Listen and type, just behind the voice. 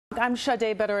I'm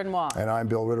Chantee Lans. And I'm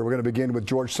Bill Ritter. We're going to begin with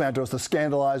George Santos, the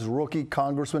scandalized rookie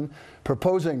congressman,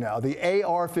 proposing now the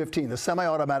AR-15, the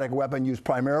semi-automatic weapon used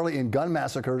primarily in gun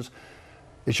massacres.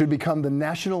 It should become the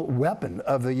national weapon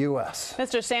of the U.S.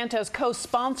 Mr. Santos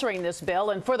co-sponsoring this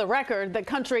bill, and for the record, the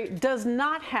country does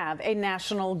not have a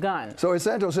national gun. So is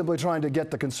Santos simply trying to get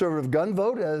the conservative gun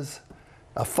vote as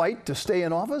a fight to stay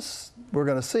in office? We're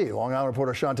going to see. Long Island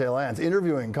reporter Chantee Lans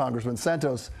interviewing Congressman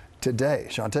Santos today.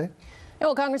 Chantee?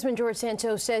 Well, Congressman George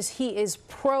Santos says he is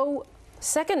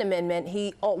pro-Second Amendment.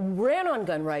 He ran on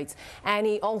gun rights, and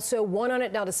he also won on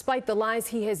it. Now, despite the lies,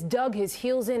 he has dug his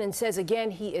heels in and says again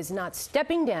he is not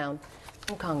stepping down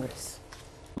from Congress.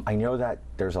 I know that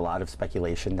there's a lot of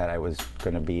speculation that I was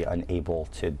going to be unable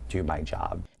to do my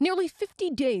job. Nearly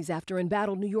 50 days after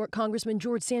embattled New York Congressman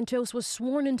George Santos was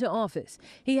sworn into office,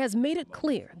 he has made it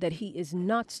clear that he is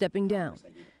not stepping down.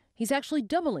 He's actually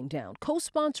doubling down,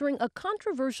 co-sponsoring a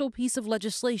controversial piece of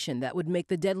legislation that would make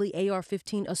the deadly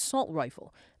AR-15 assault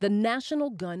rifle the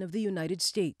national gun of the United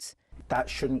States. That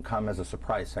shouldn't come as a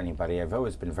surprise to anybody. I've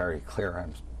always been very clear.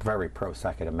 I'm very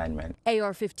pro-Second Amendment.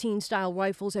 AR-15 style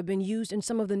rifles have been used in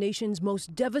some of the nation's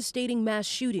most devastating mass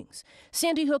shootings.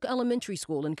 Sandy Hook Elementary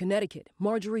School in Connecticut,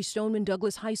 Marjorie Stoneman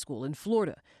Douglas High School in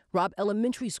Florida, Robb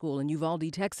Elementary School in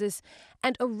Uvalde, Texas,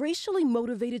 and a racially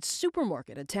motivated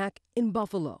supermarket attack in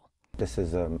Buffalo. This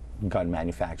is a gun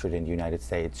manufactured in the United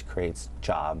States, creates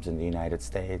jobs in the United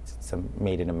States. It's a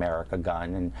made in America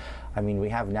gun. And I mean, we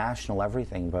have national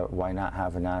everything, but why not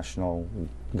have a national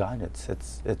gun?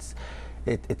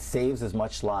 It saves as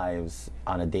much lives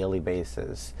on a daily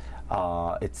basis.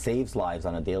 It saves lives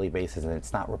on a daily basis, and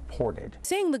it's not reported.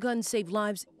 Saying the gun saved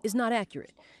lives is not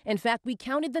accurate. In fact, we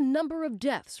counted the number of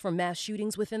deaths from mass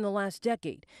shootings within the last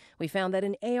decade. We found that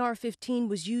an AR-15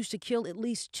 was used to kill at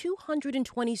least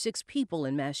 226 people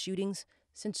in mass shootings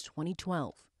since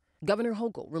 2012. Governor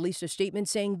Hochul released a statement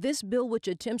saying this bill, which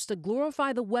attempts to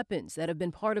glorify the weapons that have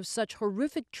been part of such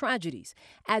horrific tragedies,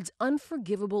 adds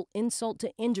unforgivable insult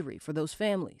to injury for those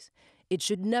families. It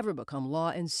should never become law,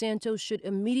 and Santos should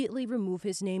immediately remove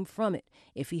his name from it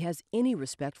if he has any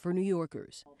respect for New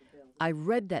Yorkers. I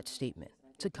read that statement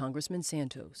to Congressman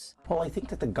Santos. Well, I think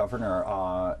that the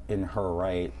governor, in her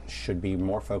right, should be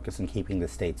more focused on keeping the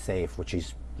state safe, which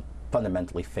she's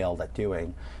fundamentally failed at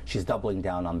doing. She's doubling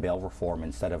down on bail reform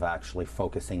instead of actually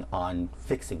focusing on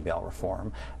fixing bail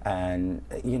reform. And,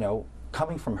 you know,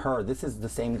 coming from her, this is the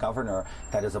same governor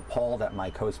that is appalled at my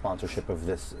co-sponsorship of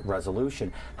this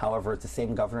resolution. However, it's the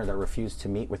same governor that refused to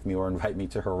meet with me or invite me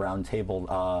to her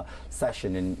roundtable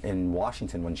session in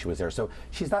Washington when she was there. So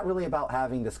she's not really about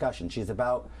having discussion. She's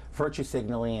about virtue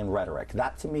signaling and rhetoric.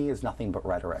 That, to me, is nothing but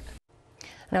rhetoric.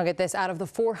 Now get this, out of the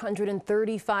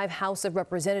 435 House of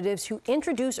Representatives who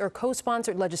introduced or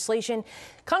co-sponsored legislation,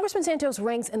 Congressman Santos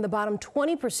ranks in the bottom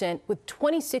 20% with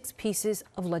 26 pieces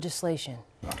of legislation.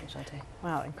 Chantee.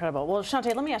 Wow, incredible. Well,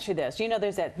 Chantee, let me ask you this. You know,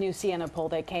 there's that new Siena poll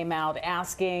that came out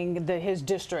asking his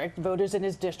district, voters in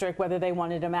his district, whether they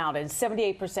wanted him out. And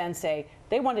 78% say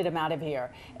they wanted him out of here.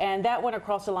 And that went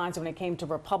across the lines when it came to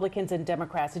Republicans and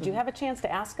Democrats. Did you have a chance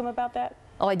to ask him about that?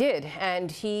 Oh, I did. And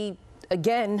he,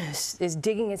 again, is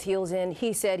digging his heels in.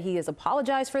 He said he has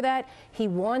apologized for that. He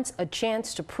wants a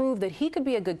chance to prove that he could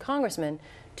be a good congressman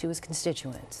to his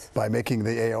constituents. By making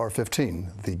the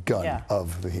AR-15 the gun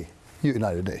of the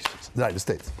United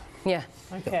States. Yeah.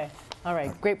 Okay. All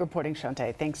right. Great reporting,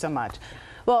 Chantee. Thanks so much.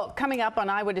 Well, coming up on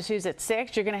Eyewitness News at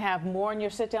 6, you're going to have more in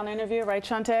your sit-down interview, right,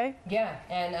 Chantee? Yeah,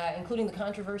 and including the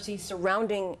controversy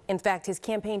surrounding, in fact, his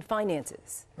campaign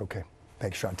finances. Okay.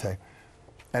 Thanks, Chantee.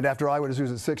 And after Eyewitness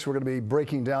News at 6, we're going to be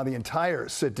breaking down the entire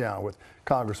sit-down with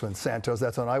Congressman Santos.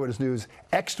 That's on Eyewitness News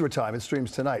Extra Time. It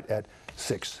streams tonight at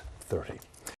 6:30.